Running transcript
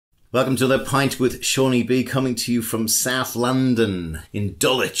Welcome to The Pint with Seaniebee, coming to you from South London in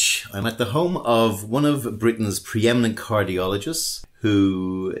Dulwich. I'm at the home of one of Britain's preeminent cardiologists,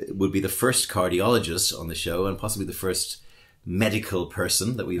 who would be the first cardiologist on the show and possibly the first medical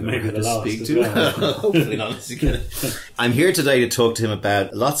person that we've ever had to speak to. Well. Hopefully not. I'm here today to talk to him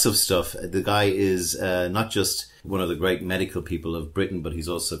about lots of stuff. The guy is not just one of the great medical people of Britain, but he's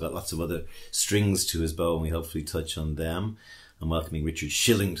also got lots of other strings to his bow, and we hopefully touch on them. I'm welcoming Richard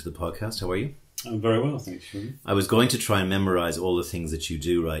Schilling to the podcast. How are you? I'm very well, thanks, Sean. I was going to try and memorise all the things that you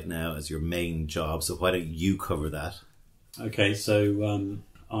do right now as your main job, so why don't you cover that? Okay, so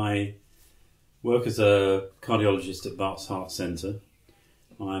I work as a cardiologist at Bart's Heart Centre.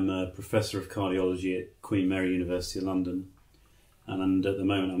 I'm a professor of cardiology at Queen Mary University of London, and at the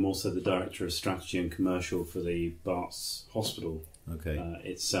moment I'm also the director of strategy and commercial for the Bart's Hospital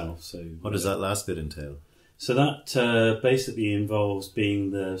itself. So what does that last bit entail? So that basically involves being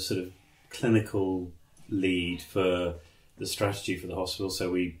the sort of clinical lead for the strategy for the hospital.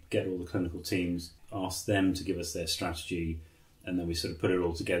 So we get all the clinical teams, ask them to give us their strategy, and then we sort of put it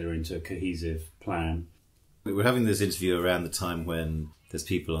all together into a cohesive plan. We're having this interview around the time when there's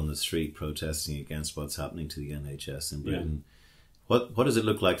people on the street protesting against what's happening to the NHS in Britain. Yeah. What does it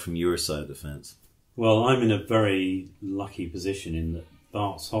look like from your side of the fence? Well, I'm in a very lucky position in that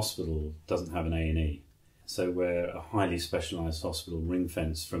Bart's Hospital doesn't have an A&E. So we're a highly specialised hospital,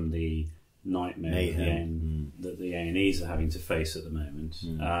 ring-fenced from the nightmare that the A&Es are having to face at the moment.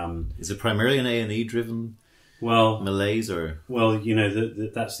 Is it primarily an A&E driven malaise? Or? Well, you know,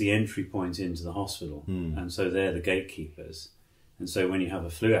 that's the entry point into the hospital, and so they're the gatekeepers. And so when you have a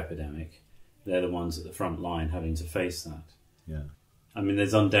flu epidemic, they're the ones at the front line having to face that. Yeah. I mean,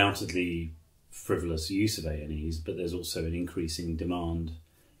 there's undoubtedly frivolous use of A&Es, but there's also an increasing demand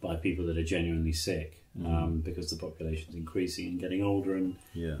by people that are genuinely sick. Because the population's increasing and getting older and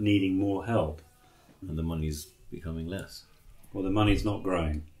needing more help. And the money's becoming less. Well, the money's not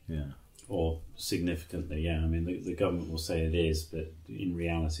growing. Yeah. Or significantly, I mean, the government will say it is, but in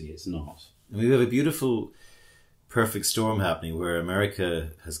reality it's not. And we have a beautiful perfect storm happening where America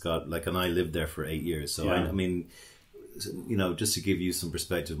has got, and I lived there for 8 years. So, I mean, you know, just to give you some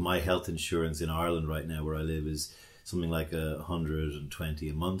perspective, my health insurance in Ireland right now where I live is something like 120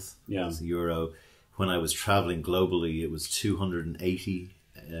 a month. Yeah. It's €1. When I was traveling globally, it was 280.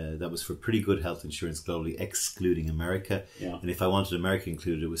 That was for pretty good health insurance globally, excluding America. Yeah. And if I wanted America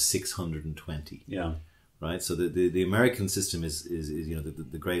included, it was 620. Yeah. Right. So the American system is you know,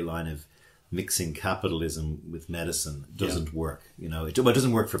 the great line of mixing capitalism with medicine doesn't work. You know, it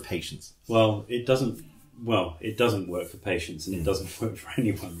doesn't work for patients. Well, it doesn't. Well, it doesn't work for patients, and it doesn't work for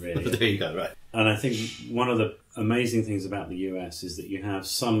anyone really. There you go. Right. And I think one of the amazing things about the US is that you have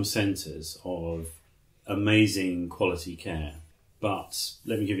some centres of amazing quality care. But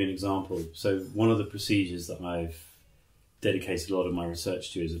let me give you an example. So one of the procedures that I've dedicated a lot of my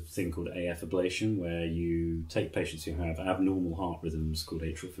research to is a thing called AF ablation, where you take patients who have abnormal heart rhythms called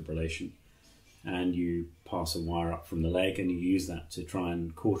atrial fibrillation, and you pass a wire up from the leg and you use that to try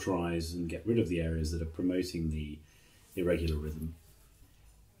and cauterize and get rid of the areas that are promoting the irregular rhythm.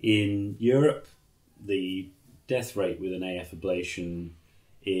 In Europe, the death rate with an AF ablation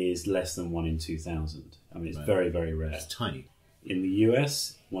is less than 1 in 2,000. I mean, it's very, very rare. It's tiny. In the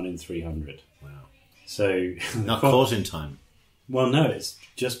US, 1 in 300. Wow. So not caught in time. Well, no, it's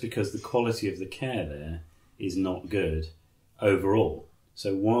just because the quality of the care there is not good overall.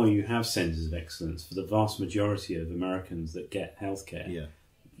 So while you have centres of excellence, for the vast majority of Americans that get healthcare,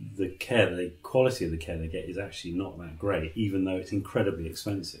 the quality of the care they get is actually not that great, even though it's incredibly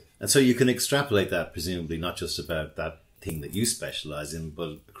expensive. And so you can extrapolate that, presumably, not just about that thing that you specialise in,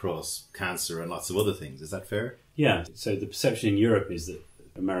 but across cancer and lots of other things. Is that fair? Yeah. So the perception in Europe is that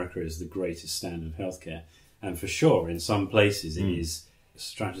America is the greatest standard of healthcare. And for sure, in some places it is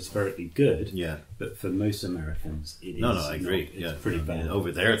stratospherically good. Yeah. But for most Americans, it is. No, I agree. It's pretty bad.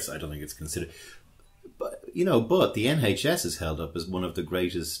 Over there, I don't think it's considered. But, you know, the NHS is held up as one of the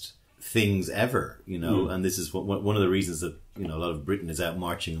greatest things ever, you know, and this is one of the reasons that, you know, a lot of Britain is out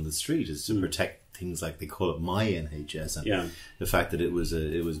marching on the street is to protect things like they call it my NHS, and the fact that it was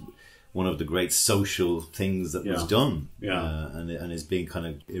one of the great social things that was done, and is being kind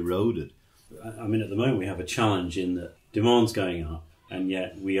of eroded. I mean, at the moment we have a challenge in that demand's going up, and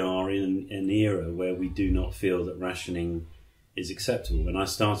yet we are in an era where we do not feel that rationing is acceptable. When I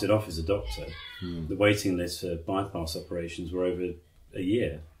started off as a doctor, the waiting list for bypass operations were over a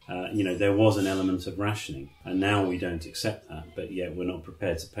year. You know, there was an element of rationing, and now we don't accept that, but yet we're not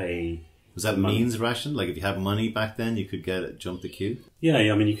prepared to pay. Was that means ration? Like if you had money back then, you could jump the queue? Yeah,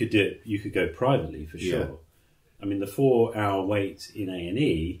 I mean, you could do it. You could go privately for sure. I mean, the 4-hour wait in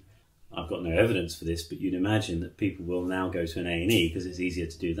A&E I've got no evidence for this, but you'd imagine that people will now go to an A&E because it's easier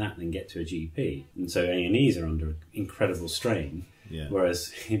to do that than get to a GP. And so A&Es are under incredible strain. Yeah.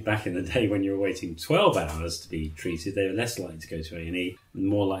 Whereas back in the day when you were waiting 12 hours to be treated, they were less likely to go to A&E and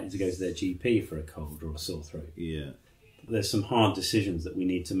more likely to go to their GP for a cold or a sore throat. Yeah. There's some hard decisions that we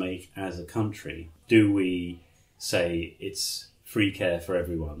need to make as a country. Do we say it's free care for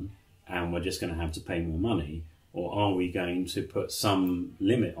everyone and we're just going to have to pay more money? Or are we going to put some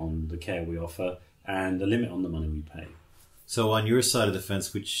limit on the care we offer and a limit on the money we pay? So on your side of the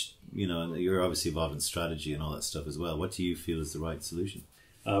fence, which, you're obviously involved in strategy and all that stuff as well, what do you feel is the right solution?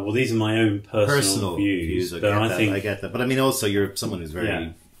 Well, these are my own personal views. I get that. But I mean, also, you're someone who's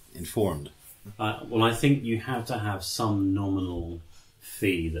very informed. Well, I think you have to have some nominal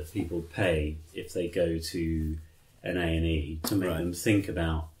fee that people pay if they go to an A&E to make them think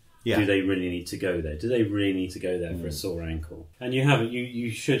about, do they really need to go there? Do they really need to go there for a sore ankle? And you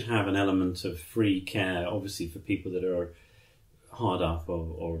should have an element of free care, obviously, for people that are hard up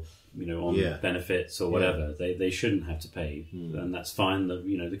or on benefits or whatever. They shouldn't have to pay, and that's fine.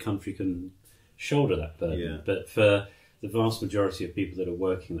 The country can shoulder that burden. Yeah. But for the vast majority of people that are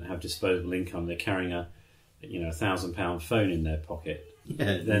working that have disposable income, they're carrying a £1,000 phone in their pocket.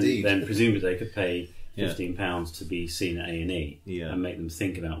 Yeah, then presumably they could pay £15 to be seen at A&E and make them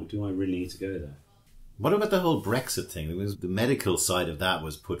think about, well, do I really need to go there? What about the whole Brexit thing? The medical side of that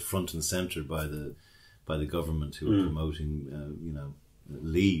was put front and centre by the government who were promoting,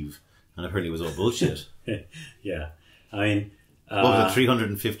 leave, and apparently it was all bullshit. Yeah, I mean, what was it,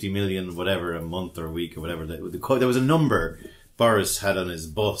 350 million, whatever, a month or a week or whatever? There was a number Boris had on his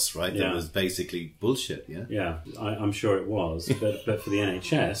bus, right? That was basically bullshit. Yeah, yeah, I'm sure it was, but for the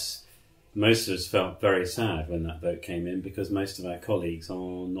NHS. Most of us felt very sad when that vote came in because most of our colleagues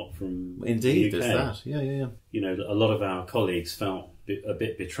are not from the UK. There's that. Yeah. A lot of our colleagues felt a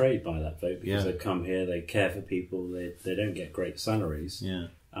bit betrayed by that vote because they've come here, they care for people, they don't get great salaries. Yeah.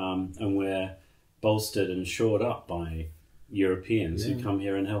 And we're bolstered and shored up by Europeans who come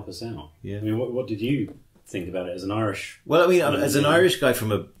here and help us out. Yeah. I mean, what did you think about it as an Irish? Well, I mean, as an Irish guy,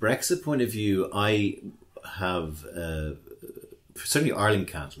 from a Brexit point of view, I have... certainly Ireland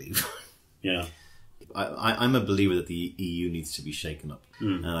can't leave. Yeah, I'm a believer that the EU needs to be shaken up,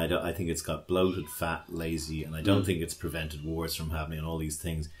 and I think it's got bloated, fat, lazy, and I don't think it's prevented wars from happening and all these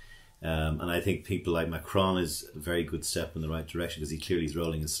things. And I think people like Macron is a very good step in the right direction because he clearly is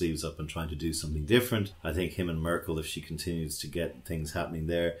rolling his sleeves up and trying to do something different. I think him and Merkel, if she continues to get things happening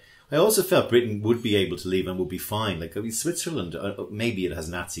there. I also felt Britain would be able to leave and would be fine. Like, I mean, Switzerland, maybe it has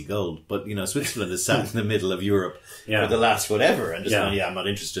Nazi gold, but, Switzerland is sat in the middle of Europe for the last whatever and just going, I'm not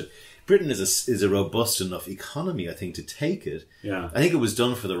interested. Britain is a robust enough economy, I think, to take it. Yeah. I think it was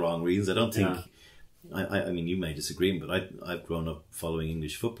done for the wrong reasons. I don't think... I mean, you may disagree, but I've grown up following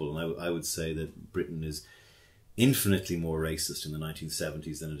English football, and I would say that Britain is infinitely more racist in the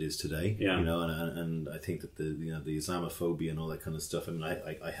 1970s than it is today. Yeah. And I think that the Islamophobia and all that kind of stuff. I mean,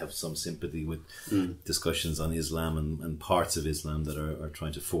 I have some sympathy with discussions on Islam and parts of Islam that are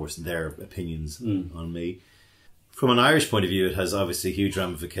trying to force their opinions on me. From an Irish point of view, it has obviously huge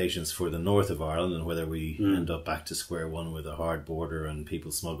ramifications for the north of Ireland and whether we end up back to square one with a hard border and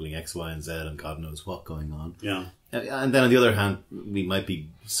people smuggling X, Y and Z and God knows what going on. Yeah. And then on the other hand, we might be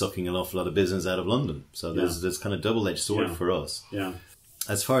sucking an awful lot of business out of London. So there's kind of double-edged sword for us. Yeah.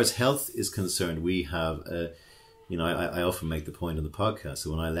 As far as health is concerned, we have, I often make the point on the podcast.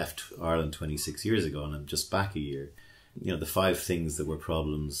 So when I left Ireland 26 years ago and I'm just back a year, the 5 things that were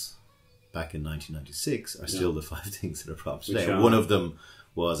problems back in 1996 are still the 5 things that are problems today. One of them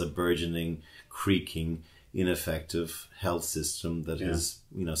was a burgeoning, creaking, ineffective health system that has,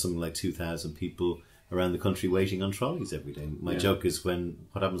 something like 2,000 people around the country waiting on trolleys every day. My joke is what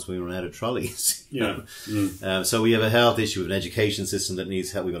happens when we run out of trolleys? So we have a health issue, an education system that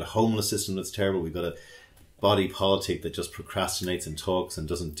needs help. We've got a homeless system that's terrible. We've got a body politic that just procrastinates and talks and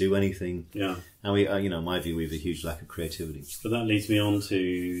doesn't do anything. Yeah. And we, in my view, we have a huge lack of creativity. But that leads me on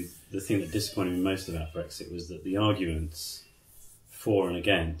to the thing that disappointed me most about Brexit was that the arguments for and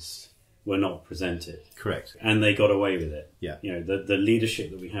against were not presented. Correct. And they got away with it. Yeah. The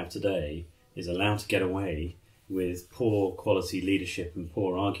leadership that we have today is allowed to get away with poor quality leadership and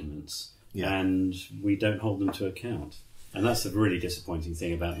poor arguments, and we don't hold them to account. And that's the really disappointing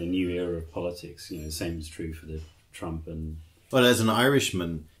thing about the new era of politics. The same is true for the Trump and... Well, as an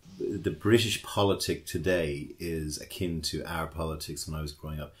Irishman, the British politic today is akin to our politics when I was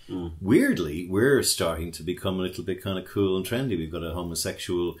growing up. Weirdly, we're starting to become a little bit kind of cool and trendy. We've got a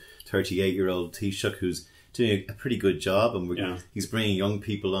homosexual 38-year-old Taoiseach who's doing a pretty good job, and he's bringing young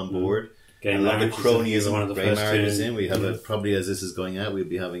people on board. Gay marriage the cronyism, one of the gay first marriage is two. in. We have probably as this is going out, we'll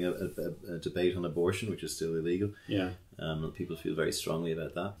be having a debate on abortion, which is still illegal. Yeah. People feel very strongly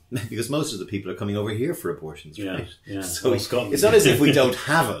about that because most of the people are coming over here for abortions, right? Yeah. So Well, Scotland. it's not as if we don't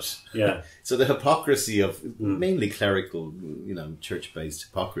have it. Yeah. So the hypocrisy of mainly clerical, church-based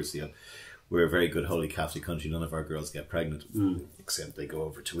hypocrisy of we're a very good holy Catholic country. None of our girls get pregnant, except they go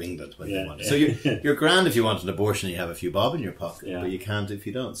over to England when they want to. So you're grand if you want an abortion and you have a few bob in your pocket, but you can't if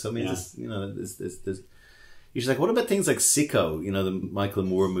you don't. So I mean, there's you're just like, what about things like Sicko? The Michael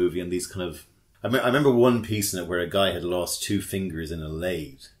Moore movie and these kind of. I remember one piece in it where a guy had lost 2 fingers in a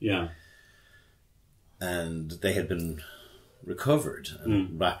lathe. Yeah. And they had been recovered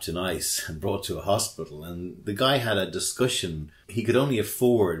and wrapped in ice and brought to a hospital. And the guy had a discussion. He could only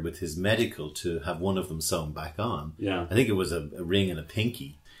afford with his medical to have one of them sewn back on. Yeah. I think it was a ring and a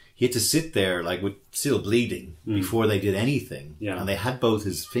pinky. He had to sit there like with still bleeding before they did anything. Yeah. And they had both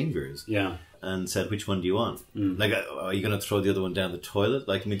his fingers. Yeah. And said, which one do you want? Like, are you going to throw the other one down the toilet?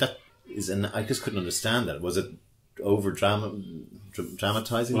 Like, I mean, that is, and I just couldn't understand that. Was it over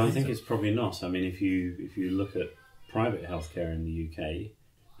dramatizing? Well, I think it's probably not. I mean, if you look at private healthcare in the UK,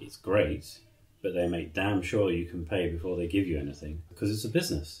 it's great, but they make damn sure you can pay before they give you anything because it's a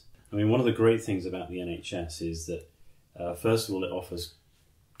business. I mean, one of the great things about the NHS is that, first of all, it offers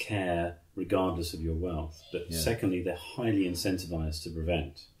care regardless of your wealth, but secondly, they're highly incentivized to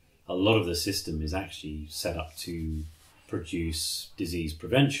prevent. A lot of the system is actually set up to produce disease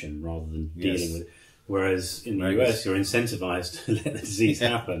prevention rather than dealing with it. Whereas in the US, you're incentivized to let the disease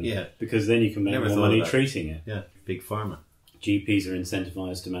happen because then you can make more money treating it. Yeah, big pharma. GPs are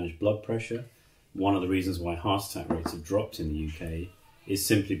incentivized to manage blood pressure. One of the reasons why heart attack rates have dropped in the UK is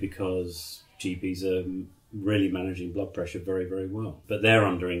simply because GPs are really managing blood pressure very, very well. But they're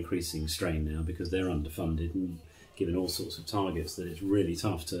under increasing strain now because they're underfunded and given all sorts of targets that it's really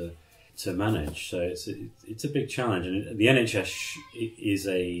tough to manage. So it's a big challenge. And the NHS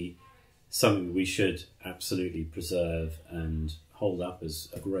is something we should absolutely preserve and hold up as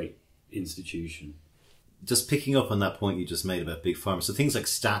a great institution. Just picking up on that point you just made about big pharma, so things like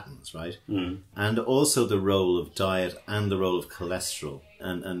statins, right? And also the role of diet and the role of cholesterol,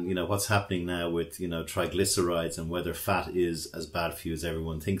 and what's happening now with triglycerides and whether fat is as bad for you as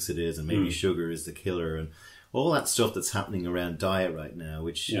everyone thinks it is, and maybe sugar is the killer, and all that stuff that's happening around diet right now,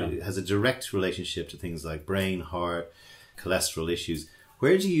 which has a direct relationship to things like brain, heart, cholesterol issues.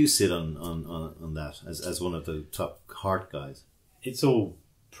 Where do you sit on that as one of the top heart guys? It's all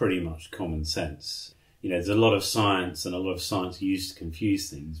pretty much common sense. There's a lot of science and a lot of science used to confuse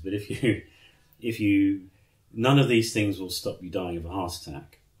things. But if you, none of these things will stop you dying of a heart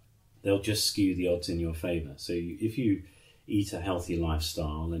attack. They'll just skew the odds in your favour. So if you eat a healthy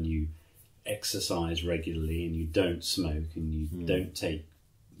lifestyle and you exercise regularly and you don't smoke and you don't take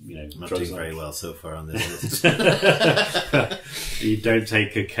I'm not doing very well so far on this list. You don't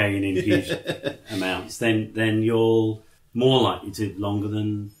take cocaine in huge amounts, then you're more likely to live longer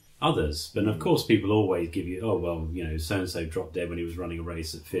than others. But of course, people always give you, so and so dropped dead when he was running a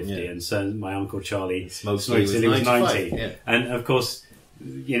race at 50, and so my Uncle Charlie smoked till he was 90. Yeah. And of course,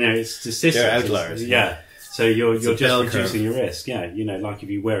 it's statistics. They're outliers. Yeah. So you're just reducing your risk. Yeah, like if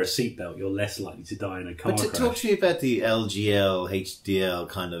you wear a seatbelt, you're less likely to die in a car crash. Talk to me about the LGL, HDL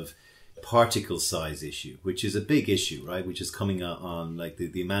kind of particle size issue, which is a big issue, right? Which is coming on like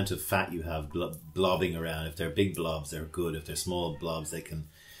the amount of fat you have blobbing around. If they're big blobs, they're good. If they're small blobs, they can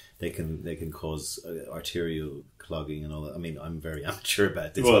cause arterial clogging and all that. I mean, I'm very amateur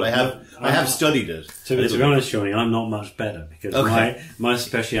about this, but I have studied it. To be honest, Shawnee, I'm not much better because my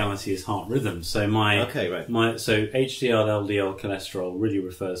speciality is heart rhythm. So so HDL, LDL cholesterol really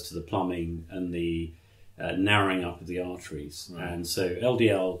refers to the plumbing and the narrowing up of the arteries. Right. And so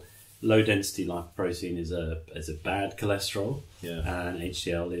LDL, low density lipoprotein, is a bad cholesterol, and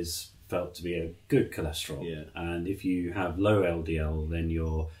HDL is felt to be a good cholesterol. Yeah. And if you have low LDL, then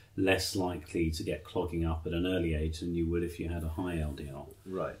you're less likely to get clogging up at an early age than you would if you had a high LDL.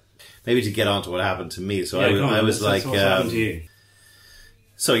 Right. Maybe to get on to what happened to me. So I was like, what's happened to you?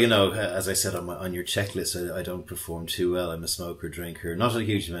 So, as I said on your checklist, I don't perform too well. I'm a smoker, drinker, not a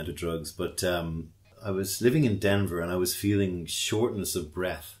huge amount of drugs, but I was living in Denver and I was feeling shortness of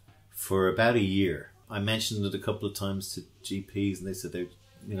breath for about a year. I mentioned it a couple of times to GPs and they said they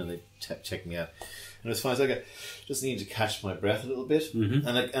checked me out. And it was fine. So I just needed to catch my breath a little bit. Mm-hmm.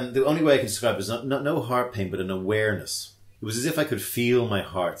 And the only way I can describe it is no heart pain, but an awareness. It was as if I could feel my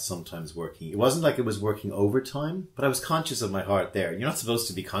heart sometimes working. It wasn't like it was working overtime, but I was conscious of my heart there. You're not supposed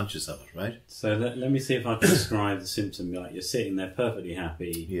to be conscious of it, right? So let me see if I can describe the symptom. Like you're sitting there perfectly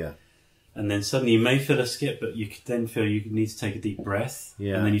happy. Yeah. And then suddenly you may feel a skip, but you could then feel you need to take a deep breath.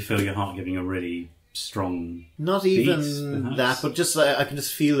 Yeah. And then you feel your heart giving a really strong Not beat, even perhaps. that, but just I can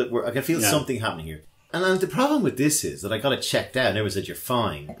just feel it. I can feel something happening here. And then the problem with this is that I got it checked out. And everyone said, you're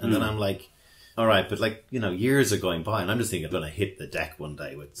fine. And then I'm like, all right, but like, you know, years are going by. And I'm just thinking I'm going to hit the deck one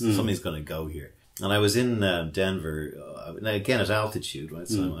day. Something's going to go here. And I was in Denver, again at altitude, right?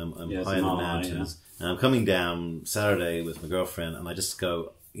 So I'm high in the mountains. And I'm coming down Saturday with my girlfriend. And I just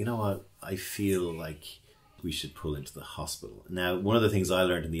go, you know what? I feel like we should pull into the hospital. Now, one of the things I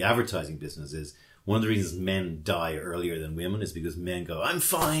learned in the advertising business is one of the reasons men die earlier than women is because men go, I'm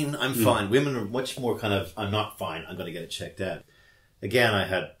fine, I'm fine. Women are much more kind of, I'm not fine, I'm going to get it checked out. Again, I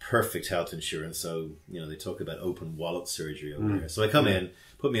had perfect health insurance, so, you know, they talk about open wallet surgery over there. So I come in,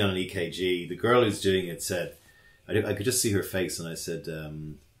 put me on an EKG. The girl who's doing it said, I could just see her face, and I said,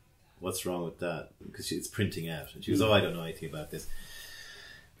 what's wrong with that? Because it's printing out. And she goes, I don't know anything about this.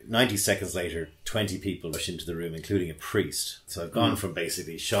 90 seconds later, 20 people rush into the room, including a priest. So I've gone from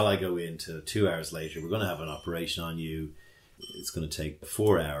basically, shall I go in, to 2 hours later, we're going to have an operation on you. It's going to take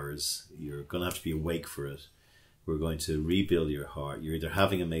 4 hours. You're going to have to be awake for it. We're going to rebuild your heart. You're either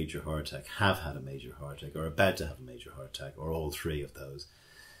having a major heart attack, have had a major heart attack, or about to have a major heart attack, or all three of those.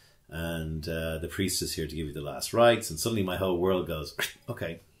 And the priest is here to give you the last rites. And suddenly my whole world goes,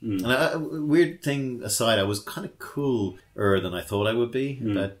 okay. And weird thing aside, I was kind of cooler than I thought I would be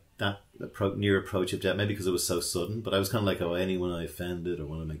about that near approach of death. Maybe because it was so sudden, but I was kind of like, oh, anyone I offended or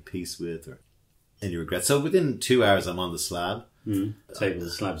want to make peace with, or any regrets. So within 2 hours, I'm on the slab. The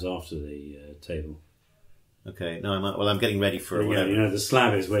slab's after the table. Okay, no, I'm getting ready for whatever. You know, the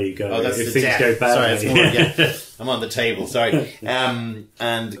slab is where you go. Oh, that's if the things death. go badly. Sorry, it's more, I'm on the table. Sorry. And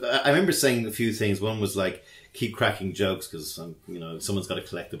I remember saying a few things. One was like, keep cracking jokes because someone's got to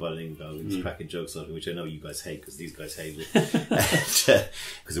collect about it and go, he's cracking jokes out of it, which I know you guys hate because these guys hate it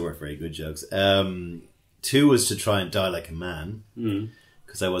because they weren't very good jokes. 2 was to try and die like a man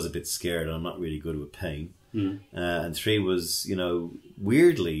because I was a bit scared and I'm not really good with pain. And 3 was,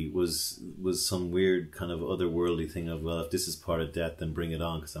 weirdly was some weird kind of otherworldly thing of, well, if this is part of death, then bring it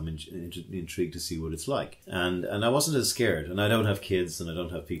on because I'm intrigued to see what it's like. And I wasn't as scared, and I don't have kids and I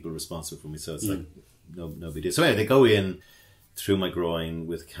don't have people responsible for me, so it's like no big deal. So anyway, they go in through my groin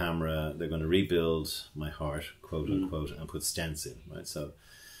with a camera. They're going to rebuild my heart, quote unquote, and put stents in. Right, so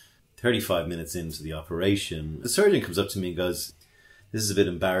 35 minutes into the operation, the surgeon comes up to me and goes, "This is a bit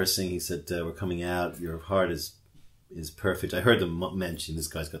embarrassing." He said, "We're coming out. Your heart is perfect." I heard them mention this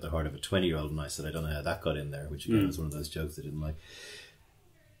guy's got the heart of a 20-year-old, and I said, I don't know how that got in there, which again was one of those jokes I didn't like.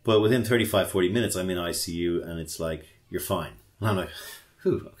 But within 35-40 minutes, I'm in ICU, and it's like, you're fine. And I'm like,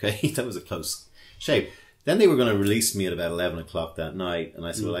 whew, okay, that was a close shave. Then they were going to release me at about 11 o'clock that night, and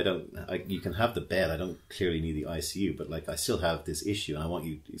I said, well, you can have the bed. I don't clearly need the ICU, but like I still have this issue, and I want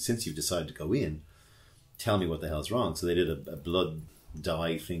you, since you've decided to go in, tell me what the hell's wrong. So they did a blood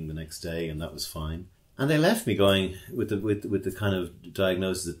dye thing the next day, and that was fine. And they left me going with the kind of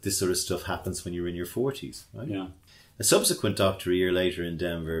diagnosis that this sort of stuff happens when you're in your 40s, right? Yeah. A subsequent doctor a year later in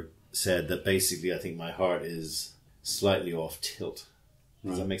Denver said that basically I think my heart is slightly off tilt.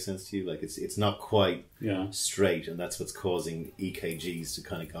 Does that make sense to you? Like it's not quite straight, and that's what's causing EKGs to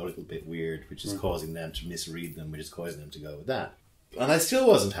kind of go a little bit weird, which is causing them to misread them, which is causing them to go with that. And I still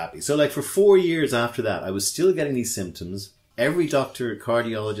wasn't happy. So like for 4 years after that, I was still getting these symptoms. Every doctor,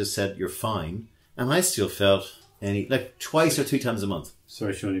 cardiologist said, you're fine. And I still felt like twice or 3 times a month.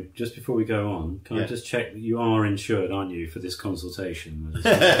 Sorry, Shawnee, just before we go on, can I just check that you are insured, aren't you, for this consultation?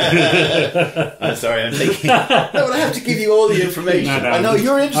 I'm sorry, I'm thinking, no, but I have to give you all the information. No, I know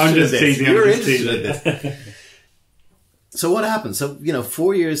you're interested in this. You're interested in this. So what happened? So,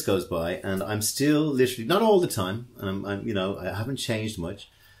 4 years goes by and I'm still literally, not all the time, and I haven't changed much.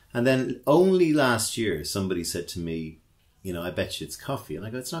 And then only last year, somebody said to me, I bet you it's coffee. And I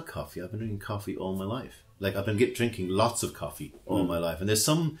go, it's not coffee. I've been drinking coffee all my life. Like I've been drinking lots of coffee all my life. And there's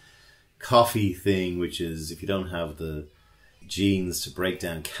some coffee thing, which is if you don't have the genes to break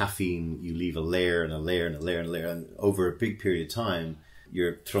down caffeine, you leave a layer and a layer and a layer and a layer. And over a big period of time,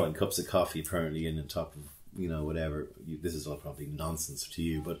 you're throwing cups of coffee apparently in on top of, whatever. This is all probably nonsense to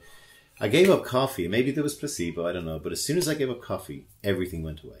you. But I gave up coffee. Maybe there was placebo, I don't know. But as soon as I gave up coffee, everything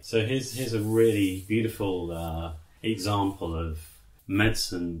went away. So here's a really beautiful example of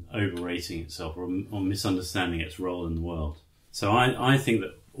medicine overrating itself or misunderstanding its role in the world. So I think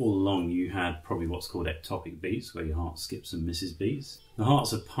that all along you had probably what's called ectopic beats, where your heart skips and misses beats. The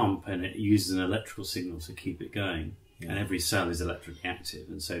heart's a pump and it uses an electrical signal to keep it going. And every cell is electrically active.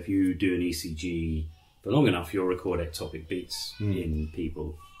 And so if you do an ECG for long enough, you'll record ectopic beats in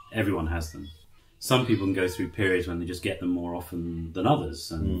people. Everyone has them. Some people can go through periods when they just get them more often than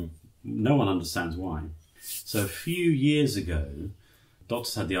others. And No one understands why. So a few years ago,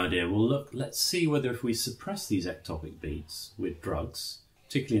 doctors had the idea, well, look, let's see whether if we suppress these ectopic beats with drugs,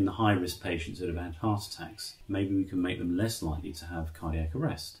 particularly in the high-risk patients that have had heart attacks, maybe we can make them less likely to have cardiac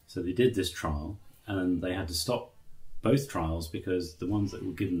arrest. So they did this trial, and they had to stop both trials because the ones that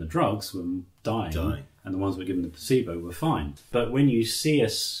were given the drugs were dying. And the ones that were given the placebo were fine. But when you see an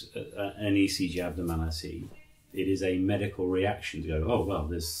ECG abnormality, it is a medical reaction to go, oh, well,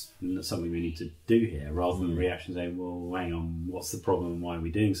 there's something we need to do here, rather than a reaction saying, well, hang on, what's the problem and why are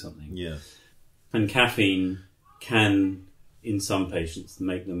we doing something? Yeah. And caffeine can, in some patients,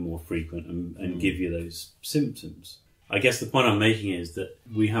 make them more frequent and give you those symptoms. I guess the point I'm making is that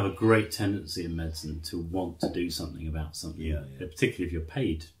we have a great tendency in medicine to want to do something about something, particularly if you're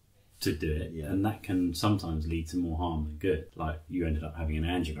paid to do it, and that can sometimes lead to more harm than good. Like you ended up having an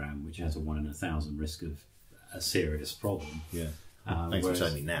angiogram, which has a 1 in 1,000 risk of a serious problem. Yeah. Thanks for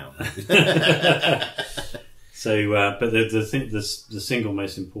telling me now. So, but the single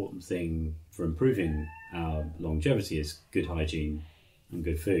most important thing for improving our longevity is good hygiene and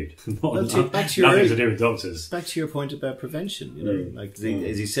good food. Back to nothing to do with doctors. Back to your point about prevention. You know, like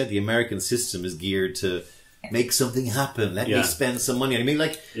as you said, the American system is geared to make something happen. Let me spend some money. I mean,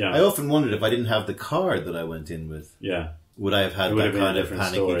 I often wondered if I didn't have the card that I went in with. Yeah. Would I have had that kind of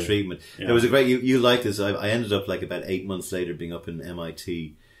panicky treatment? Yeah. There was a great, you like this, I ended up like about 8 months later being up in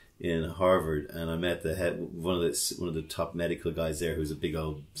MIT in Harvard, and I met the head, one of the top medical guys there, who's a big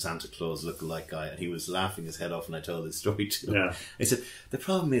old Santa Claus lookalike guy, and he was laughing his head off when I told this story to him. Yeah. He said, the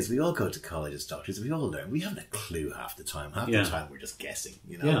problem is we all go to college as doctors, we all learn, we haven't a clue half the time. Half the time we're just guessing,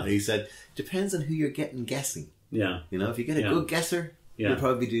 you know. And he said, depends on who you're getting guessing. Yeah. You know, if you get a good guesser, you'll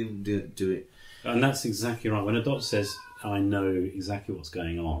probably do it. And that's exactly right. When a doctor says, I know exactly what's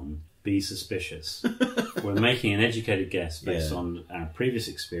going on, be suspicious. We're making an educated guess based on our previous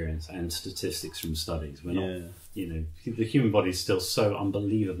experience and statistics from studies. We're not, you know, the human body is still so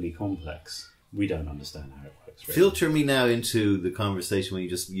unbelievably complex. We don't understand how it works. Really. Filter me now into the conversation when you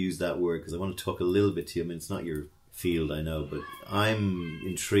just use that word, because I want to talk a little bit to you. I mean, it's not your field, I know, but I'm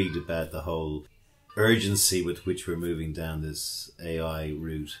intrigued about the whole urgency with which we're moving down this AI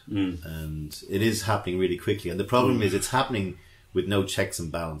route, and it is happening really quickly. And the problem is, it's happening with no checks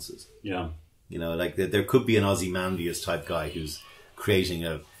and balances. Yeah, you know, like there could be an Ozymandias type guy who's creating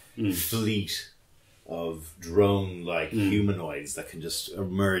a fleet of drone-like humanoids that can just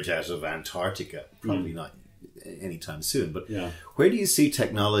emerge out of Antarctica. Probably not anytime soon. But where do you see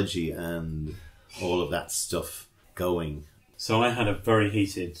technology and all of that stuff going? So I had a very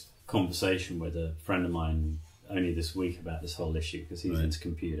heated conversation with a friend of mine only this week about this whole issue, because he's into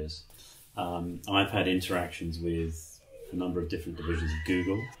computers. I've had interactions with a number of different divisions of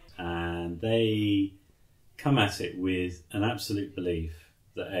Google, and they come at it with an absolute belief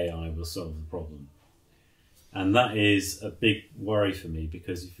that AI will solve the problem. And that is a big worry for me,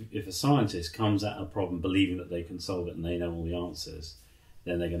 because if a scientist comes at a problem believing that they can solve it and they know all the answers,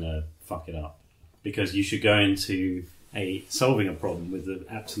 then they're going to fuck it up. Because you should go into solving a problem with the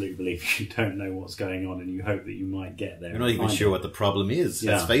absolute belief you don't know what's going on and you hope that you might get there. You're not even sure what the problem is,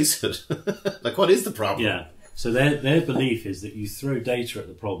 let's face it. Like, what is the problem? Yeah. So their belief is that you throw data at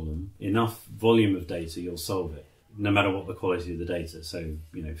the problem, enough volume of data, you'll solve it, no matter what the quality of the data. So,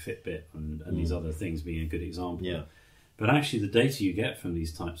 you know, Fitbit and these other things being a good example. Yeah. But actually the data you get from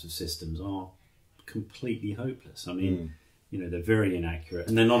these types of systems are completely hopeless. I mean, you know, they're very inaccurate,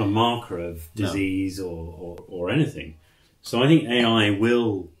 and they're not a marker of disease or anything. So I think AI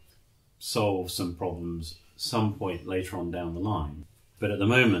will solve some problems some point later on down the line. But at the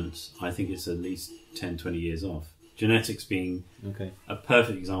moment, I think it's at least 10, 20 years off. Genetics being a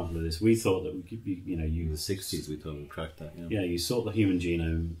perfect example of this. We thought that we could, you know, in the 60s we thought we'd crack that. Yeah, you sort the human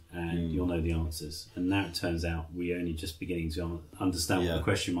genome and you'll know the answers. And now it turns out we're only just beginning to understand what the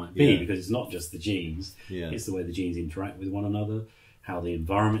question might be, because it's not just the genes. It's the way the genes interact with one another, how the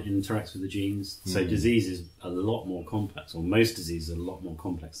environment interacts with the genes. So disease is a lot more complex, or most diseases are a lot more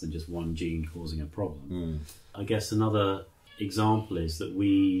complex than just one gene causing a problem. I guess another example is that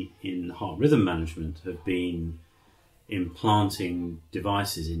we in heart rhythm management have been implanting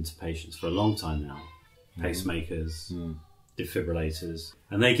devices into patients for a long time now, pacemakers, defibrillators,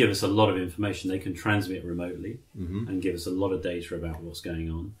 and they give us a lot of information. They can transmit remotely and give us a lot of data about what's going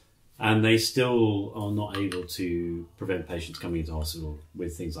on. And they still are not able to prevent patients coming into hospital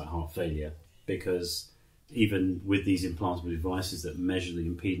with things like heart failure, because even with these implantable devices that measure the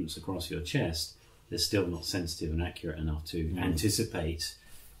impedance across your chest, they're still not sensitive and accurate enough to anticipate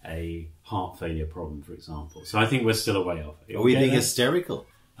a heart failure problem, for example. So I think we're still a way off. Are we being hysterical?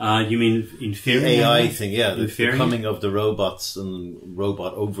 You mean inferior? The AI thing, yeah. The Inferior? coming of the robots and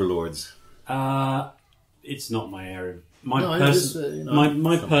robot overlords. It's not my area.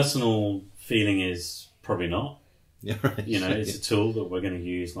 My personal feeling is probably not. Yeah, right. It's a tool that we're going to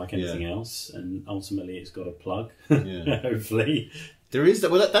use like anything else, and ultimately it's got a plug. Yeah. Hopefully, there is that.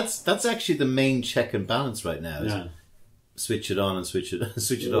 Well, that's actually the main check and balance right now. Is switch it on and switch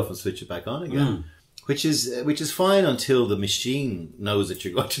it off and switch it back on again. Which is fine until the machine knows that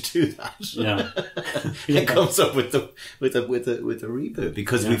you're going to do that. Yeah, It comes up with a reboot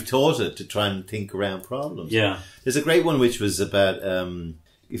because we've taught it to try and think around problems. Yeah, there's a great one which was about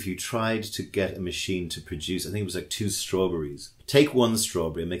if you tried to get a machine to produce, I think it was like 2 strawberries. Take one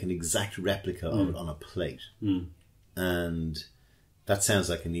strawberry and make an exact replica of it on a plate, and that sounds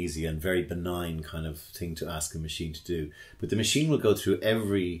like an easy and very benign kind of thing to ask a machine to do. But the machine will go through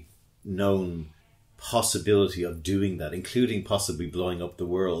every known possibility of doing that, including possibly blowing up the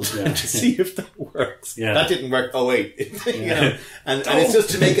world to see if that works. Yeah. That didn't work. Oh wait, and it's just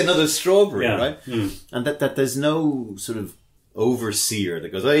to make another strawberry, right? And that there's no sort of overseer that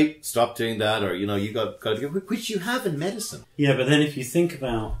goes, "Hey, stop doing that," or you got to get, which you have in medicine. Yeah, but then if you think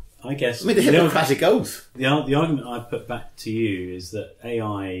about, I guess, the Hippocratic Oath. The argument I put back to you is that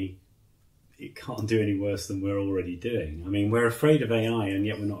AI, it can't do any worse than we're already doing. I mean, we're afraid of AI, and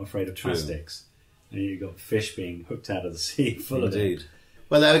yet we're not afraid of plastics. And you've got fish being hooked out of the sea full of it.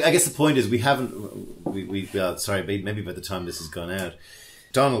 Well, I guess the point is maybe by the time this has gone out,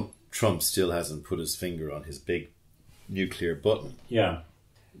 Donald Trump still hasn't put his finger on his big nuclear button. Yeah.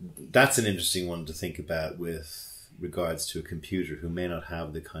 That's an interesting one to think about with regards to a computer who may not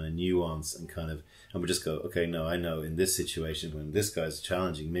have the kind of nuance and we just go, okay, no, I know in this situation when this guy's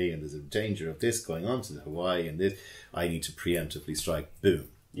challenging me and there's a danger of this going on to Hawaii and this, I need to preemptively strike, boom.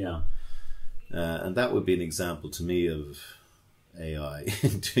 Yeah. And that would be an example to me of AI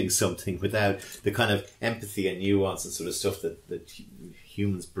doing something without the kind of empathy and nuance and sort of stuff that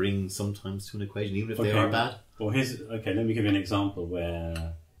humans bring sometimes to an equation, even if they are bad. Well, let me give you an example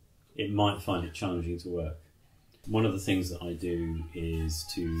where it might find it challenging to work. One of the things that I do is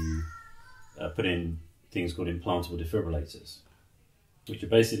to put in things called implantable defibrillators, which are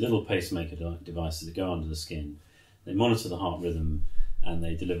basically little pacemaker devices that go under the skin. They monitor the heart rhythm and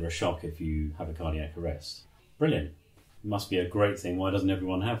they deliver a shock if you have a cardiac arrest. Brilliant. It must be a great thing. Why doesn't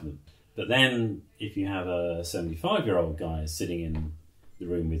everyone have them? But then if you have a 75-year-old guy sitting in the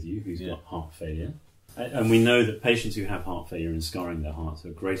room with you who's got heart failure, and we know that patients who have heart failure and scarring their hearts are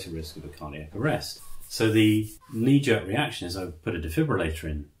at greater risk of a cardiac arrest. So the knee-jerk reaction is, I put a defibrillator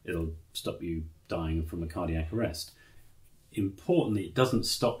in, it'll stop you dying from a cardiac arrest. Importantly, it doesn't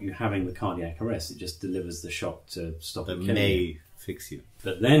stop you having the cardiac arrest, it just delivers the shock to stop it killing you. Fix you.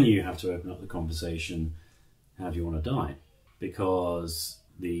 But then you have to open up the conversation, how do you want to die? Because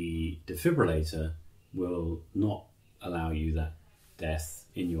the defibrillator will not allow you that death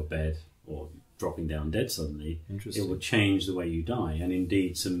in your bed or dropping down dead suddenly. It will change the way you die. And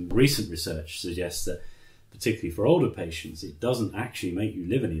indeed, some recent research suggests that, particularly for older patients, it doesn't actually make you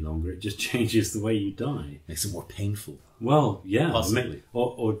live any longer. It just changes the way you die. Makes it more painful. Well, yeah. Possibly.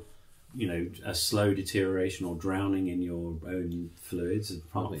 Or a slow deterioration or drowning in your own fluids and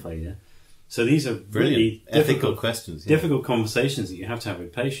heart failure. So these are really ethical questions. Difficult conversations that you have to have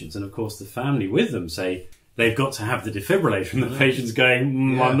with patients. And of course, the family with them say they've got to have the defibrillator, and the patient's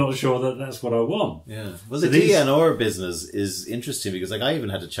going, I'm not sure that that's what I want. Yeah. Well, the DNR business is interesting because I even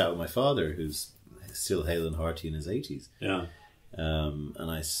had a chat with my father, who's still hale and hearty in his 80s. Yeah. And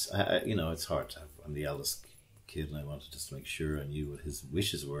I it's hard to have, I'm the eldest kid, and I wanted just to make sure I knew what his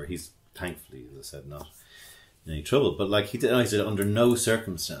wishes were. He's thankfully, as I said, not in any trouble. But I said, under no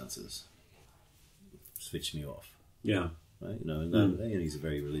circumstances switch me off. Yeah. Right? And he's a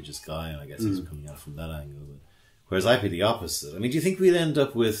very religious guy, and I guess he's coming out from that angle. But, whereas I'd be the opposite. I mean, do you think we'll end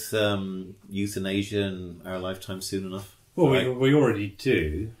up with euthanasia in our lifetime soon enough? Well, we already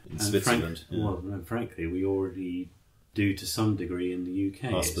do. In Switzerland. Frankly, we already do to some degree in the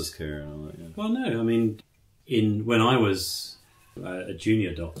UK. Hospice care and all that, yeah. Well, no, I mean, when I was a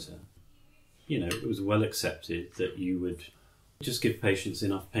junior doctor, it was well accepted that you would just give patients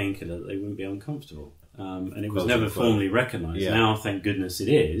enough painkiller that they wouldn't be uncomfortable. And it was never formally recognised. Yeah. Now, thank goodness it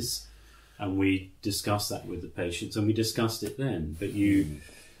is. And we discussed that with the patients, and we discussed it then. But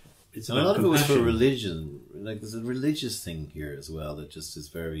it's about a lot of it was for compassion. religion. There's a religious thing here as well that just is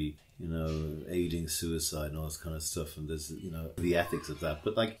very, aiding suicide and all this kind of stuff. And there's, the ethics of that.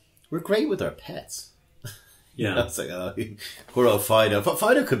 But we're great with our pets. Yeah. It's poor old Fido.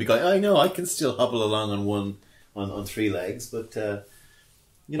 Fido could be going, I know, I can still hobble along on 3 legs, but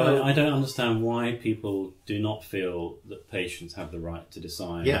You know, but I don't understand why people do not feel that patients have the right to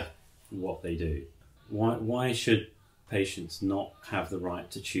decide what they do. Why should patients not have the right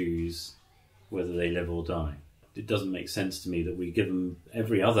to choose whether they live or die? It doesn't make sense to me that we give them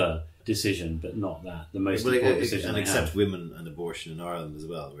every other decision, but not that. The most important decision and they except have. women and abortion in Ireland as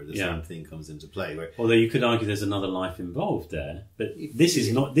well, where the same thing comes into play. Where, although you could argue there's another life involved there, but this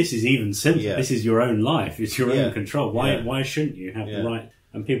is not. This is even simpler. Yeah. This is your own life. It's your own control. Why shouldn't you have the right?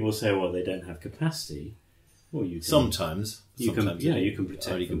 And people will say, well, they don't have capacity. Well, you can, sometimes you can protect.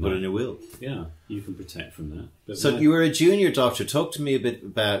 Or you can put in a will. Yeah, you can protect from that. But so you were a junior doctor. Talk to me a bit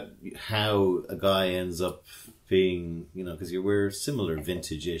about how a guy ends up being, because you were similar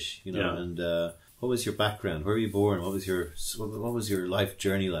vintage-ish, and what was your background? Where were you born? What was your life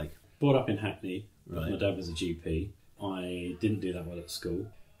journey like? Brought up in Hackney. Right. My dad was a GP. I didn't do that well at school.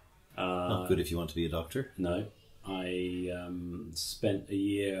 Not good if you want to be a doctor. No. I spent a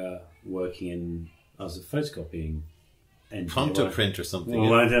year working I was a photocopying engineer. Pronto-print or something?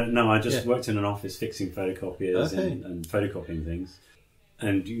 Well, I don't know. I just worked in an office fixing photocopiers and photocopying things.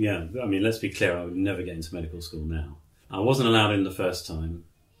 And let's be clear, I would never get into medical school now. I wasn't allowed in the first time.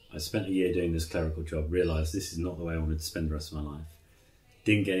 I spent a year doing this clerical job, realised this is not the way I wanted to spend the rest of my life.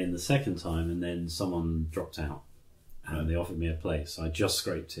 Didn't get in the second time, and then someone dropped out and they offered me a place. I just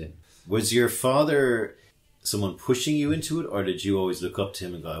scraped in. Was your father someone pushing you into it, or did you always look up to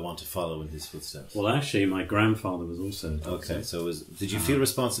him and go, I want to follow in his footsteps? Well, actually, my grandfather was also a doctor. Okay, so did you feel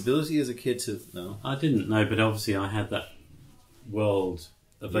responsibility as a kid to... No? I didn't know, but obviously I had that world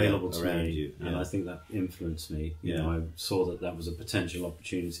available to around me, you, and I think that influenced me. I saw that was a potential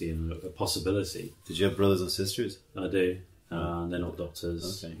opportunity and a possibility. Did you have brothers and sisters? I do. They're not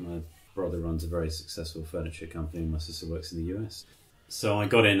doctors. Okay. My brother runs a very successul furniture company, and my sister works in the US. So I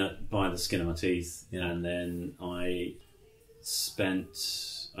got in by the skin of my teeth, and then I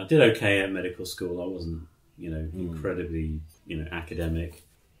did okay at medical school. I wasn't, incredibly, academic.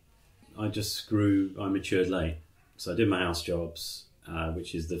 I matured late. So I did my house jobs,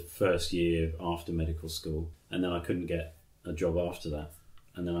 which is the first year after medical school, and then I couldn't get a job after that.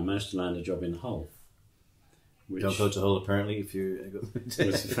 And then I managed to land a job in Hull. Don't go to Hull, apparently, if you're...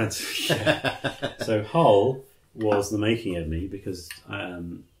 was fantastic. So Hull was the making of me, because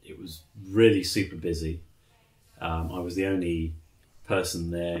it was really super busy. I was the only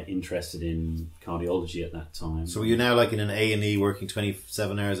person there interested in cardiology at that time. So were you now like in an A&E working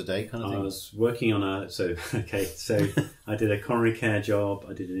 27 hours a day kind of thing? I was working on so I did a coronary care job,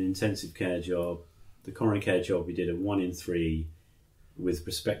 I did an intensive care job. The coronary care job, we did a 1 in 3 with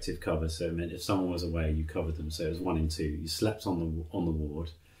prospective cover, so it meant if someone was away, you covered them, so it was 1 in 2. You slept on the ward.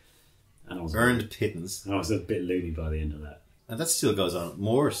 And I was earned pittance. I was a bit loony by the end of that. And that still goes on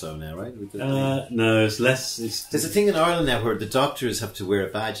more so now, right? No, it's less. There's a thing in Ireland now where the doctors have to wear a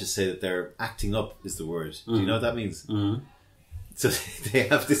badge to say that they're acting up is the word. Do you know what that means? Mm-hmm. So they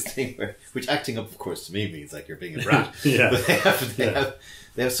have this thing which acting up, of course, to me means like you're being a brat. But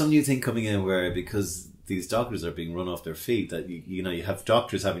they have some new thing coming in where, because these doctors are being run off their feet, that you have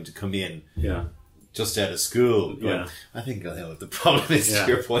doctors having to come in. Yeah. Just out of school. Going, I think the problem is, to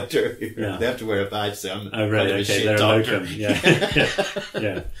your point earlier, they have to wear a badge, so I'm a shit doctor.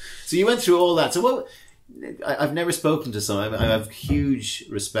 Yeah. So you went through all that. So I've never spoken to some. I have huge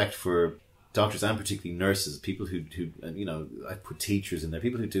respect for doctors and particularly nurses, people who I put teachers in there,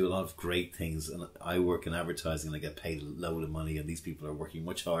 people who do a lot of great things. And I work in advertising and I get paid a load of money, and these people are working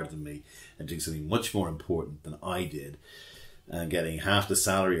much harder than me and doing something much more important than I did, and getting half the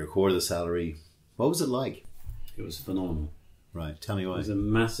salary or quarter the salary. What was it like? It was phenomenal. Right, tell me why. It was a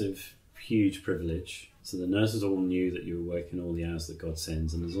massive, huge privilege. So the nurses all knew that you were working all the hours that God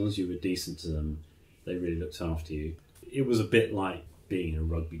sends, and as long as you were decent to them, they really looked after you. It was a bit like being in a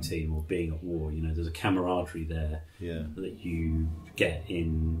rugby team or being at war. There's a camaraderie there that you get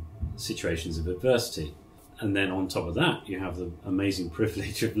in situations of adversity. And then on top of that, you have the amazing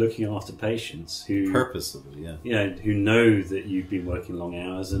privilege of looking after patients who... Purposefully, who know that you've been working long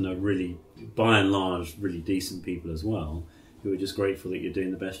hours and are really, by and large, really decent people as well, who are just grateful that you're doing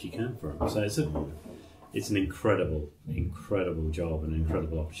the best you can for them. So it's an incredible, incredible job and an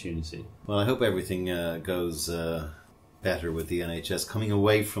incredible opportunity. Well, I hope everything goes better with the NHS. Coming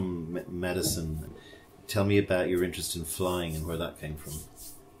away from medicine, tell me about your interest in flying and where that came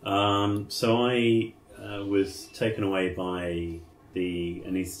from. So I... was taken away by the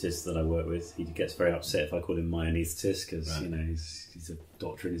anaesthetist that I work with. He gets very upset if I call him my anaesthetist, because he's a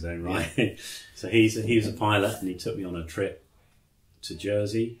doctor in his own right. So he was a pilot, and he took me on a trip to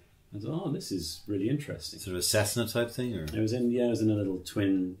Jersey. I thought, this is really interesting. Sort of a Cessna type thing, or it was in a little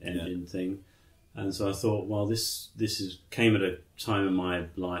twin engine thing, And so I thought, well, this came at a time in my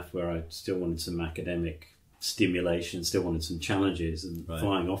life where I still wanted some academic stimulation, still wanted some challenges, and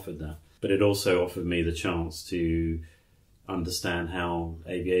flying offered that. But it also offered me the chance to understand how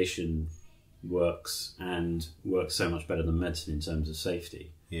aviation works, and works so much better than medicine in terms of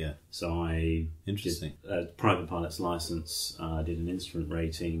safety. Yeah. So I Interesting. did a private pilot's license. I did an instrument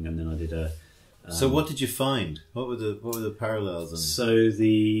rating, and then I did a. So what did you find? What were the parallels? So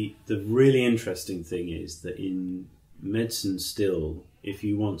the really interesting thing is that in medicine still, if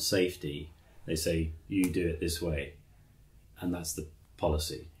you want safety, they say you do it this way, and that's the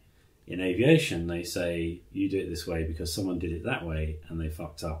policy. In aviation, they say you do it this way because someone did it that way and they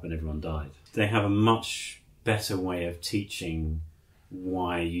fucked up and everyone died. They have a much better way of teaching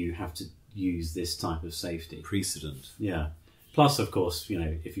why you have to use this type of safety. Precedent. Yeah. Plus, of course,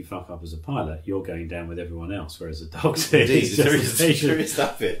 if you fuck up as a pilot, you're going down with everyone else, whereas a doctor is there is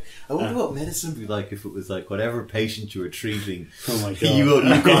that bit. I wonder what medicine would be like if it was like whatever patient you were treating. Oh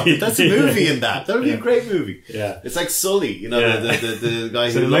my God. That's a movie in that. That would be a great movie. Yeah. It's like Sully, the guy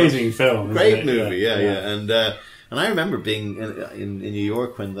it's who... an amazing film. Great movie, yeah. And I remember being in New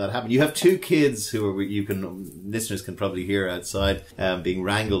York when that happened. You have two kids who listeners can probably hear outside being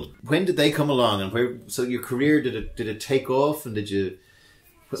wrangled. When did they come along, and so your career did it take off, and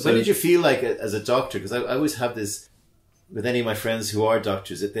when did you feel like as a doctor? Because I always have this with any of my friends who are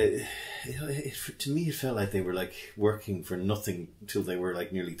doctors. To me, it felt like they were like working for nothing until they were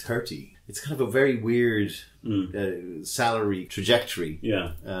like nearly 30. It's kind of a very weird salary trajectory.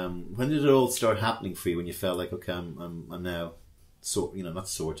 Yeah. When did it all start happening for you? When you felt like, okay, I'm now not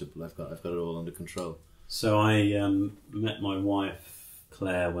sorted, but I've got it all under control. So I met my wife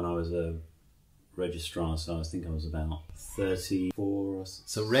Claire when I was a registrar. So I think I was about 34 or so.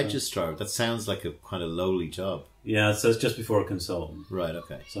 So registrar, that sounds like a kind of lowly job. Yeah, so it's just before a consultant. Right.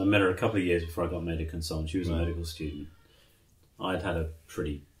 Okay. So I met her a couple of years before I got made a consultant. She was a medical student. I'd had a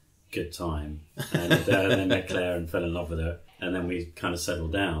pretty good time, and then met Claire and fell in love with her, and then we kind of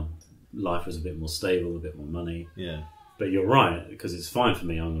settled down. Life was a bit more stable, a bit more money. Yeah. But you're right, because it's fine for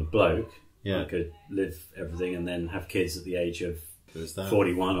me. I'm a bloke. Yeah. I could live everything and then have kids at the age of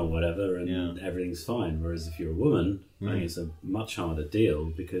 41 or whatever, and everything's fine. Whereas if you're a woman, I think it's a much harder deal,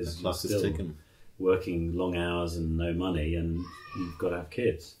 because you're still working long hours and no money, and you've got to have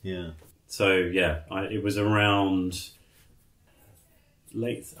kids. Yeah. So it was around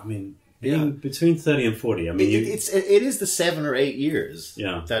late. I mean, between 30 and 40. I mean, it is the 7 or 8 years.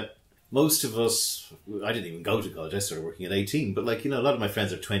 Yeah. That most of us. I didn't even go to college. I started working at 18. But a lot of my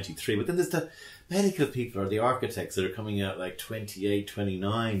friends are 23. But then there's the medical people or the architects that are coming out like 28,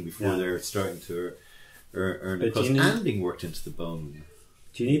 29 before they're starting to earn a cost and being worked into the bone.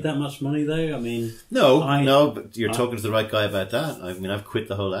 Do you need that much money though? I mean, no, but you're talking to the right guy about that. I mean, I've quit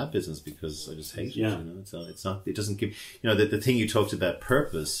the whole ad business because I just hate it. Yeah. It's not. It doesn't give. The thing you talked about,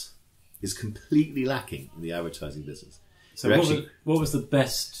 purpose, is completely lacking in the advertising business. So what was the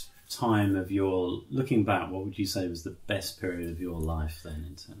best time of your, looking back, what would you say was the best period of your life then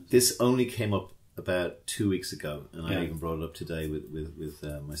in terms? This only came up about 2 weeks ago, and I even brought it up today with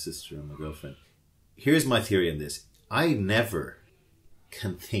my sister and my girlfriend. Here's my theory on this. I never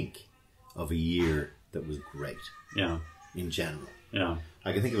can think of a year that was great. Yeah. In general. Yeah.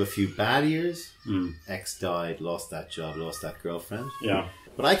 I can think of a few bad years. Ex died, lost that job, lost that girlfriend. Yeah.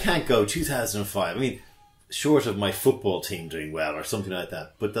 But I can't go 2005. I mean, short of my football team doing well or something like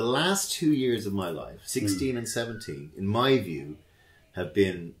that. But the last 2 years of my life, 16 and 17, in my view, have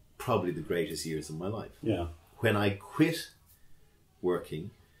been probably the greatest years of my life. Yeah. When I quit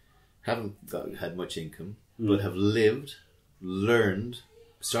working, haven't had much income, but have lived, learned,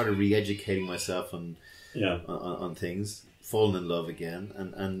 started re-educating myself on things, fallen in love again,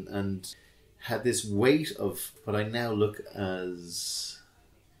 and had this weight of what I now look as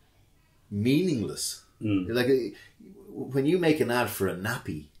meaningless. Like when you make an ad for a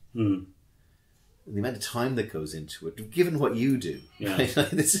nappy, the amount of time that goes into it, given what you do, right?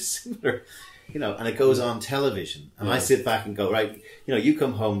 This is similar. And it goes on television, and I sit back and go, right, you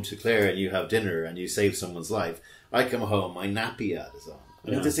come home to Claire and you have dinner and you save someone's life. I come home, my nappy ad is on.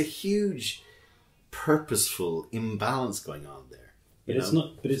 I mean, there's a huge purposeful imbalance going on there. But it's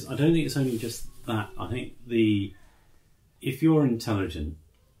not. But I don't think it's only just that. I think if you're intelligent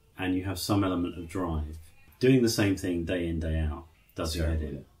and you have some element of drive, doing the same thing day in, day out does your head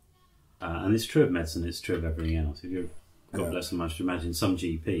in. And it's true of medicine. It's true of everything else. If you're God bless them, I should imagine some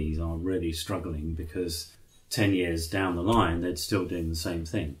GPs are really struggling because 10 years down the line they're still doing the same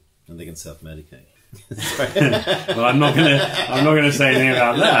thing, and they can self-medicate. Well, I'm not gonna say anything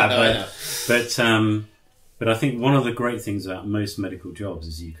about that, But I think one of the great things about most medical jobs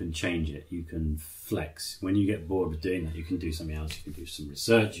is you can change it. You can flex. When you get bored with doing that, you can do something else. You can do some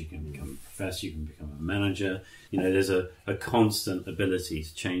research. You can become a professor. You can become a manager. There's a constant ability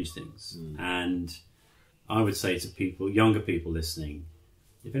to change things. And I would say to people, younger people listening,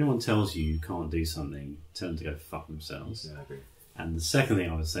 if anyone tells you you can't do something, tell them to go fuck themselves. Yeah, I agree. And the second thing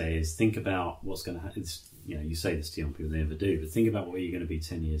I would say is think about what's going to happen. You say this to young people, they never do, but think about where you're going to be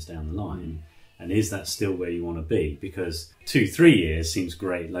 10 years down the line. And is that still where you want to be? Because 2-3 years seems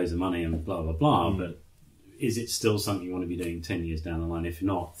great, loads of money and blah, blah, blah. But is it still something you want to be doing 10 years down the line? If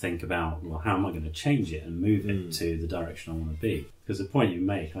not, think about, well, how am I going to change it and move it to the direction I want to be? Because the point you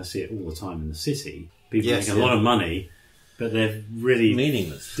make, I see it all the time in the city. People make a lot of money, but they're really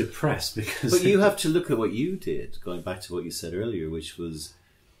meaningless, depressed. Because But you have to look at what you did, going back to what you said earlier, which was,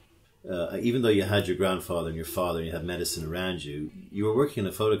 even though you had your grandfather and your father and you had medicine around you, you were working in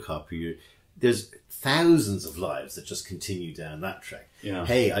a photocopier. There's thousands of lives that just continue down that track. Yeah.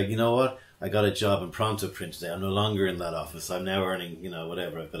 Hey, you know what? I got a job in Pronto Print today. I'm no longer in that office. I'm now earning,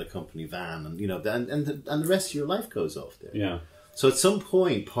 whatever. I've got a company van, and and the rest of your life goes off there. Yeah. So at some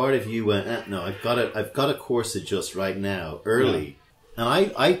point, part of you went, no, I've got a course adjust right now, early. Yeah.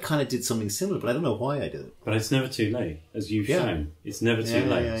 And I kind of did something similar, but I don't know why I did it. But it's never too late, as you've shown. It's never too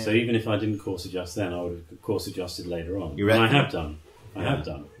late. Yeah. So even if I didn't course adjust then, I would have course adjusted later on. You reckon? And I have done. I have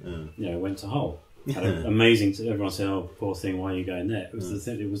done. Went to Hull. Amazing. Everyone said, "Oh, poor thing, why are you going there?" It was the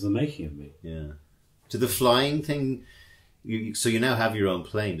thing. It was the making of me. Yeah. To the flying thing, so you now have your own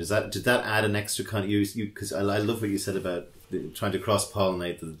plane. Did that add an extra kind of because I love what you said about trying to cross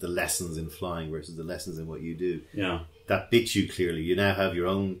pollinate the lessons in flying versus the lessons in what you do. Yeah. That bit you clearly. You now have your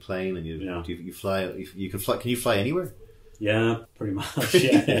own plane, and you fly. You can fly. Can you fly anywhere? Yeah, pretty much.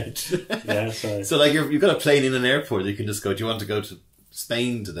 Yeah. So like you've got a plane in an airport. You can just go. Do you want to go to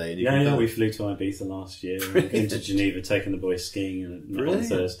Spain today? And we flew to Ibiza last year. Into Geneva, taking the boys skiing on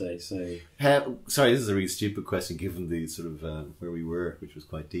Thursday. So, sorry, this is a really stupid question, given the sort of where we were, which was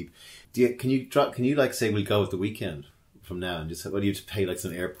quite deep. Can you like say we'll go at the weekend from now, and just what do you have to pay like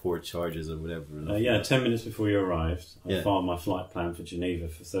some airport charges or whatever? 10 minutes before you arrived, I filed my flight plan for Geneva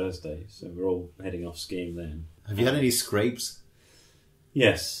for Thursday. So we're all heading off skiing then. Have you had any scrapes?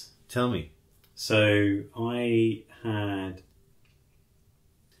 Yes. Tell me. So I had.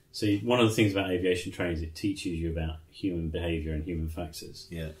 So one of the things about aviation training is it teaches you about human behaviour and human factors.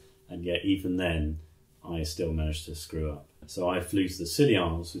 Yeah. And yet even then, I still managed to screw up. So I flew to the Scilly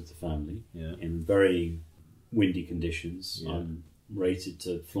Isles with the family in very windy conditions. Yeah. I'm rated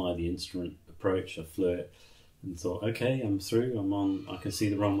to fly the instrument approach. I flew it and thought, okay, I'm through. I'm on. I can see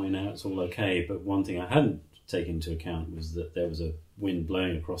the runway now. It's all okay. But one thing I hadn't taken into account was that there was a wind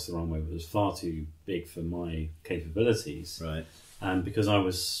blowing across the runway that was far too big for my capabilities. Right. And because I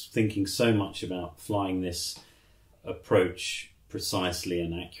was thinking so much about flying this approach precisely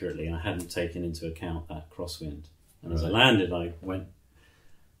and accurately, I hadn't taken into account that crosswind. And as I landed, I went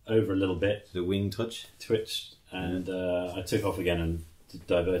over a little bit. The wing twitched, and I took off again and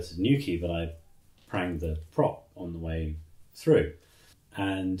diverted Newquay, but I pranged the prop on the way through.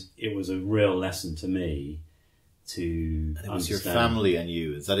 And it was a real lesson to me to and it was your family and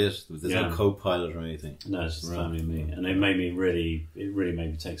you. Is that it? There's no co-pilot or anything? No, it's just the family and me. And it really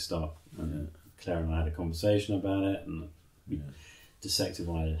made me take stock. And Claire and I had a conversation about it, and we dissected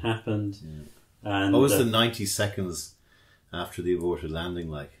why it had happened. Yeah. And what was the 90 seconds after the aborted landing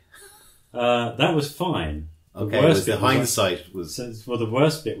like? That was fine. Okay, the hindsight was... Well, the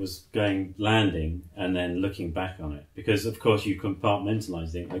worst bit was landing and then looking back on it. Because, of course, you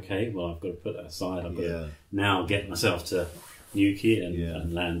compartmentalise, think, okay, well, I've got to put that aside. I've got to now get myself to Newquay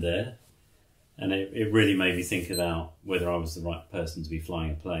and land there. And it really made me think about whether I was the right person to be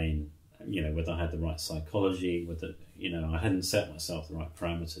flying a plane, whether I had the right psychology, whether, I hadn't set myself the right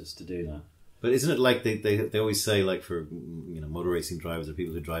parameters to do that. But isn't it like they always say, like, for, motor racing drivers or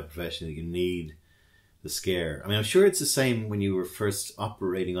people who drive professionally, you need... the scare. I mean, I'm sure it's the same when you were first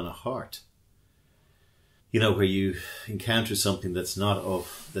operating on a heart. Where you encounter something that's not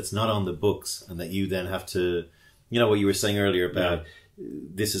on the books, and that you then have to, what you were saying earlier about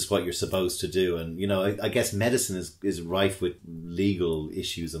this is what you're supposed to do. And, I guess medicine is rife with legal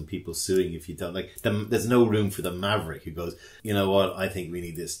issues and people suing if you don't. Like, there's no room for the maverick who goes, you know what, I think we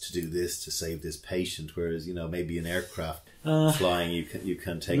need this to save this patient. Whereas, maybe an aircraft flying, you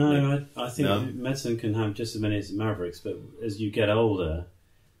can take... No, I think medicine can have just as many as mavericks, but as you get older,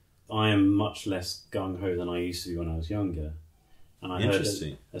 I am much less gung-ho than I used to be when I was younger. And I heard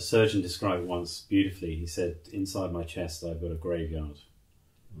a surgeon describe it once beautifully. He said, inside my chest I've got a graveyard.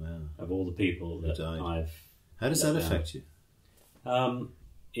 Wow. Of all the people that I've... How does that affect you?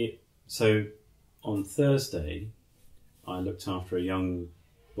 So on Thursday, I looked after a young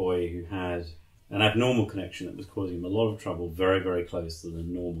boy who had an abnormal connection that was causing him a lot of trouble, very, very close to the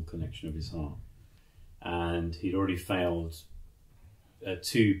normal connection of his heart. And he'd already failed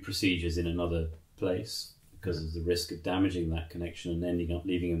 2 procedures in another place because of the risk of damaging that connection and ending up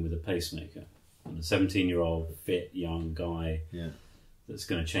leaving him with a pacemaker. And a 17-year-old, fit, young guy that's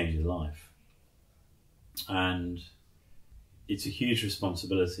going to change his life. And it's a huge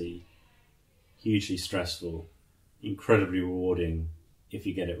responsibility, hugely stressful, incredibly rewarding if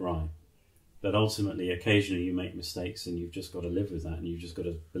you get it right. But ultimately, occasionally you make mistakes and you've just got to live with that, and you've just got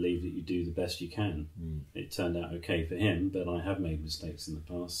to believe that you do the best you can. It turned out okay for him, but I have made mistakes in the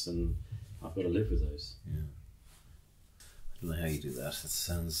past and I've got to live with those. Yeah. I don't know how you do that. That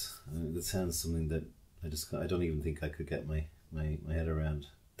sounds something that I don't even think I could get my head around.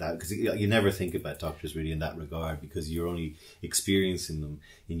 That, because you never think about doctors really in that regard, because you're only experiencing them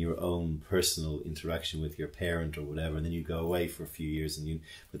in your own personal interaction with your parent or whatever, and then you go away for a few years, and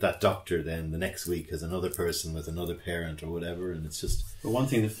but that doctor then the next week has another person with another parent or whatever, and it's just... But one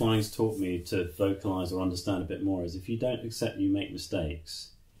thing that flying's taught me to vocalise or understand a bit more is if you don't accept you make mistakes,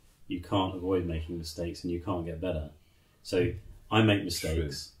 you can't avoid making mistakes and you can't get better. So I make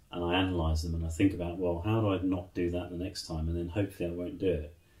mistakes and I analyse them and I think about, well, how do I not do that the next time, and then hopefully I won't do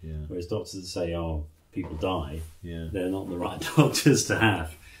it. Yeah. Whereas doctors that say, oh, people die, they're not the right doctors to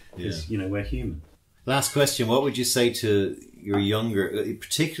have, because, we're human. Last question, what would you say to your younger,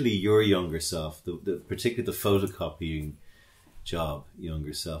 particularly your younger self, particularly the photocopying job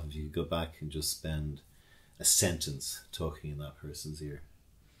younger self, if you could go back and just spend a sentence talking in that person's ear?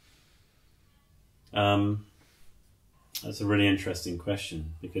 That's a really interesting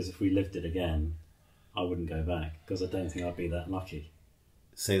question, because if we lived it again, I wouldn't go back, because I don't think I'd be that lucky.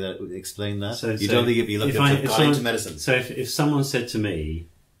 Say that, explain that. You don't think you'd be looking at going to medicine? So if someone said to me,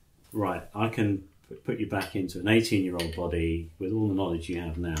 right, I can put you back into an 18-year-old body with all the knowledge you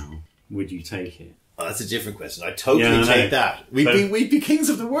have now, would you take it? Oh, that's a different question. I totally take that. We'd be kings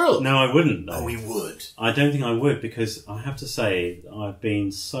of the world. No, I wouldn't. Oh, we would. I don't think I would, because I have to say I've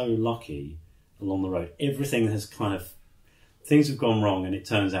been so lucky along the road. Everything has things have gone wrong and it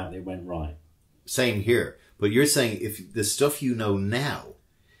turns out they went right. Same here. But you're saying if the stuff you know now,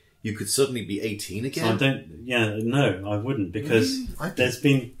 you could suddenly be 18 again? No, I wouldn't, because there's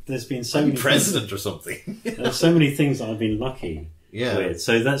been so many president things, or something. There's so many things that I've been lucky with.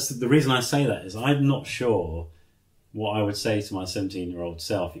 So that's the reason I say that, is I'm not sure what I would say to my 17-year-old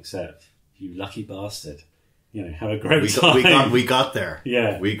self, except, you lucky bastard. Have a great time. We got there.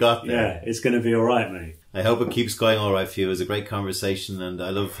 Yeah. We got there. Yeah, it's going to be all right, mate. I hope it keeps going all right for you. It was a great conversation, and I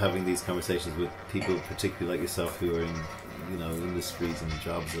love having these conversations with people, particularly like yourself, who are in industries and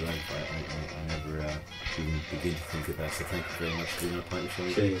jobs that I never even begin to think about. So thank you very much for being on a pint with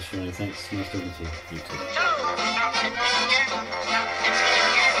Seaniebee. Cheers, Seaniebee. Thanks. Nice talking to you. You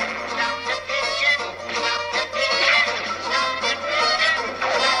too.